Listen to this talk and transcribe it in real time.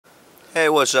Hey,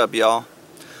 what's up, y'all?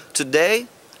 Today,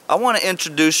 I want to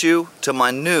introduce you to my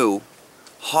new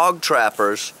Hog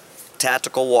Trapper's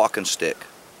Tacticle Walking Stick.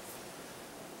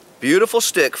 Beautiful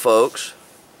stick, folks.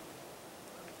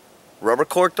 Rubber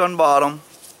corked on bottom,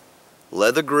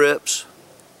 leather grips,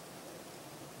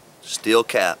 steel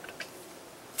capped.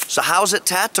 So how's it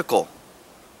tactical?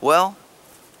 Well,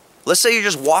 let's say you're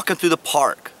just walking through the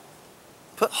park.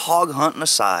 Put hog hunting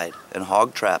aside and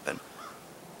hog trapping.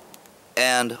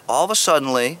 And all of a sudden,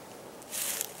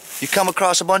 you come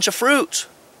across a bunch of fruits.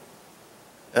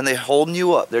 And they're holding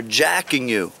you up. They're jacking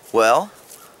you. Well,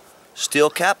 steel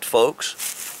capped, folks.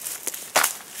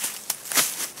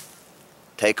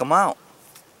 Take them out.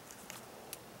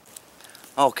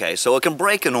 Okay, so it can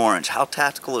break an orange. How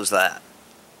tactical is that?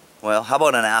 Well, how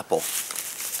about an apple?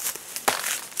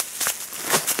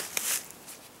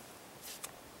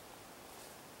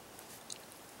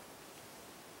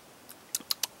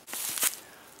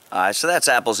 Alright, so that's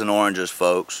apples and oranges,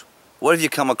 folks. What if you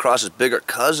come across his bigger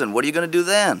cousin? What are you going to do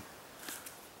then?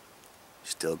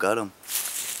 Still got him.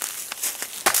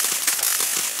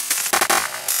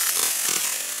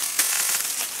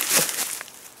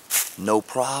 No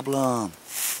problem.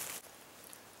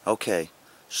 Okay,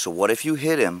 so what if you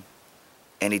hit him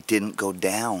and he didn't go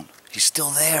down? He's still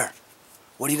there.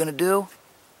 What are you going to do?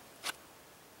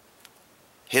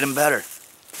 Hit him better.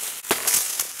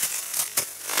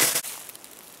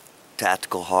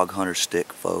 Tactical hog hunter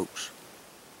stick, folks.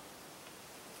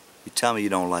 You tell me you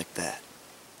don't like that.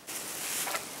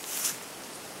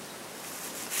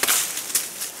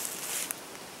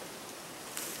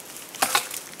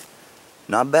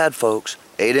 Not bad, folks.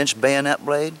 8-inch bayonet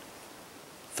blade,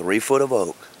 3 foot of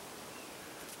oak.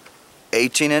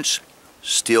 18-inch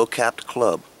steel capped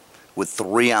club with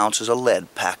 3 ounces of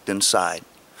lead packed inside.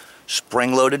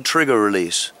 Spring-loaded trigger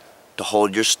release to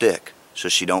hold your stick so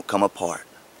she don't come apart.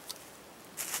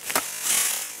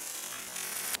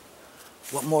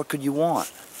 What more could you want?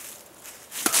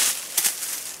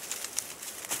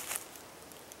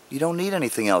 You don't need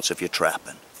anything else if you're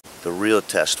trapping. The real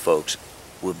test, folks,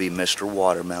 will be Mr.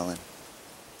 Watermelon.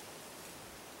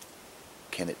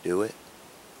 Can it do it?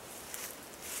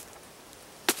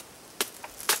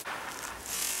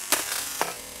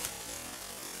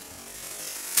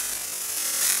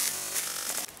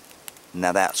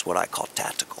 Now that's what I call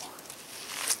tactical.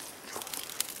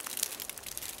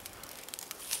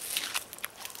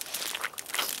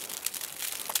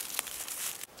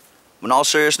 In all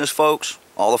seriousness, folks,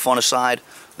 all the fun aside,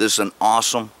 this is an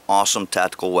awesome, awesome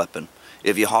tactical weapon.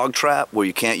 If you hog trap where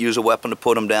you can't use a weapon to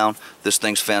put them down, this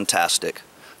thing's fantastic.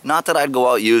 Not that I'd go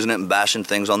out using it and bashing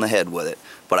things on the head with it,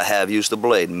 but I have used the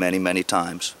blade many, many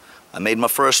times. I made my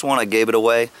first one, I gave it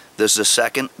away. This is a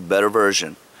second, better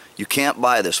version. You can't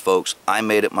buy this, folks. I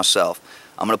made it myself.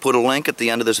 I'm going to put a link at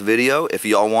the end of this video. If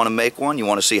y'all want to make one, you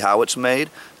want to see how it's made,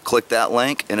 click that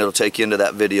link and it'll take you into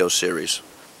that video series.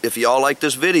 If y'all like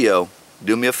this video,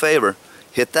 do me a favor,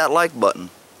 hit that like button.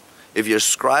 If you're a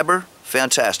subscriber,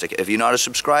 fantastic. If you're not a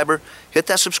subscriber, hit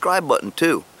that subscribe button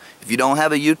too. If you don't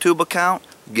have a YouTube account,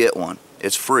 get one.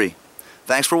 It's free.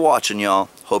 Thanks for watching, y'all.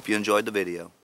 Hope you enjoyed the video.